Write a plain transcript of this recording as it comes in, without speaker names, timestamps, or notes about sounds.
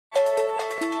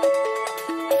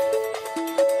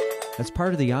As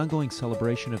part of the ongoing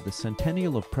celebration of the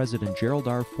centennial of President Gerald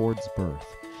R. Ford's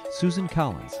birth, Susan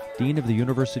Collins, Dean of the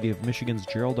University of Michigan's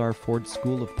Gerald R. Ford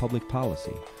School of Public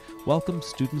Policy, welcomes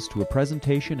students to a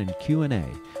presentation and Q&A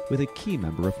with a key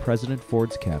member of President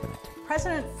Ford's cabinet.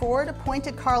 President Ford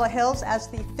appointed Carla Hills as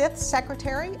the 5th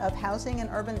Secretary of Housing and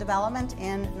Urban Development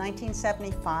in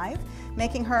 1975,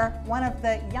 making her one of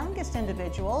the youngest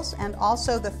individuals and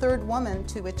also the 3rd woman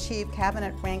to achieve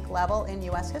cabinet rank level in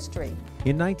U.S. history.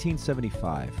 In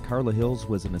 1975, Carla Hills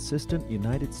was an Assistant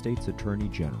United States Attorney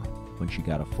General when she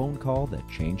got a phone call that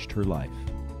changed her life.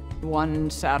 One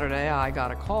Saturday, I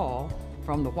got a call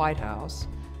from the White House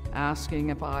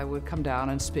asking if I would come down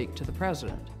and speak to the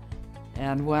President.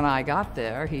 And when I got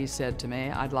there, he said to me,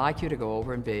 "I'd like you to go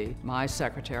over and be my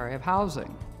Secretary of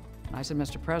Housing." And I said,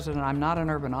 "Mr. President, I'm not an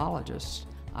urbanologist.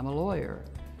 I'm a lawyer."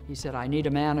 He said, "I need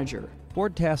a manager."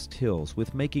 Ford tasked Hills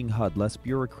with making HUD less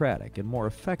bureaucratic and more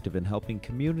effective in helping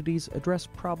communities address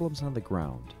problems on the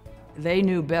ground. They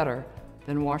knew better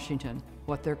than Washington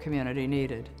what their community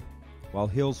needed. While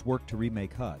Hills worked to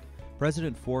remake HUD,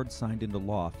 President Ford signed into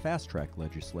law fast-track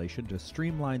legislation to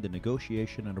streamline the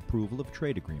negotiation and approval of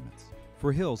trade agreements.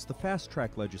 For Hills, the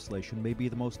fast-track legislation may be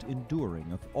the most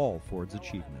enduring of all Ford's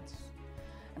achievements.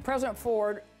 And President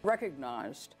Ford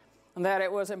recognized that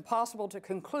it was impossible to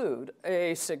conclude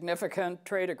a significant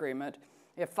trade agreement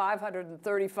if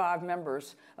 535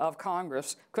 members of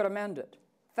Congress could amend it.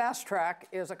 Fast track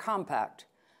is a compact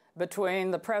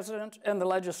between the President and the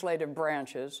legislative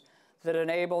branches that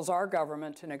enables our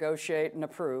government to negotiate and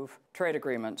approve trade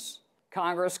agreements.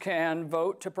 Congress can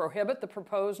vote to prohibit the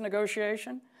proposed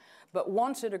negotiation, but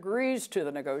once it agrees to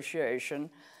the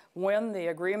negotiation, when the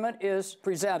agreement is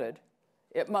presented,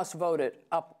 it must vote it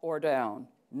up or down,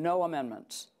 no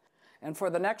amendments. And for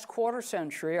the next quarter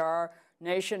century, our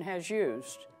nation has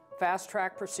used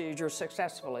fast-track procedures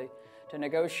successfully to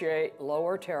negotiate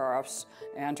lower tariffs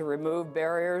and to remove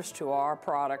barriers to our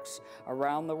products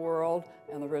around the world,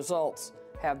 and the results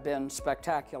have been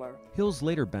spectacular. Hills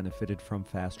later benefited from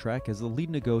Fast Track as the lead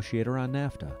negotiator on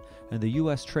NAFTA and the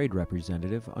U.S. Trade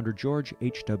Representative under George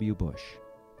H.W. Bush.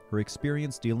 Her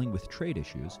experience dealing with trade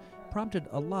issues prompted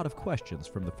a lot of questions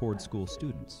from the Ford School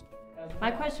students.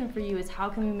 My question for you is, how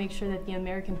can we make sure that the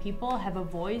American people have a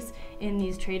voice in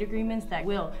these trade agreements that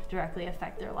will directly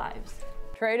affect their lives?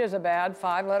 Trade is a bad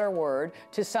 5-letter word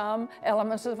to some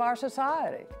elements of our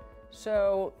society.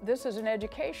 So this is an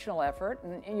educational effort,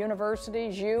 and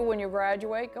universities, you, when you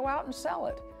graduate, go out and sell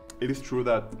it. It is true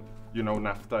that,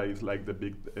 NAFTA is like the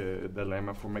big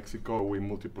dilemma for Mexico. We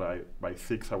multiply by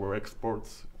 6 our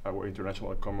exports, our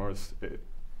international commerce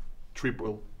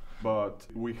triple, but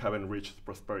we haven't reached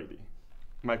prosperity.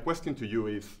 My question to you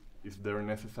is there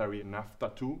necessary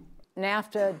NAFTA too?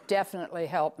 NAFTA definitely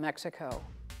helped Mexico.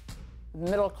 The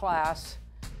middle class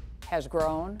has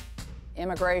grown.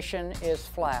 Immigration is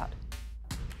flat.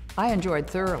 I enjoyed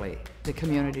thoroughly the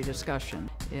community discussion.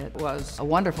 It was a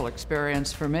wonderful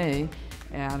experience for me,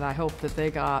 and I hope that they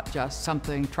got just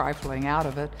something trifling out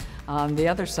of it on the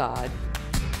other side.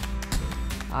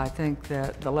 I think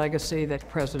that the legacy that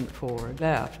President Ford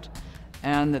left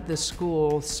and that this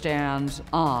school stands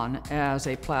on as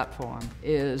a platform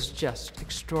is just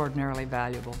extraordinarily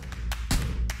valuable.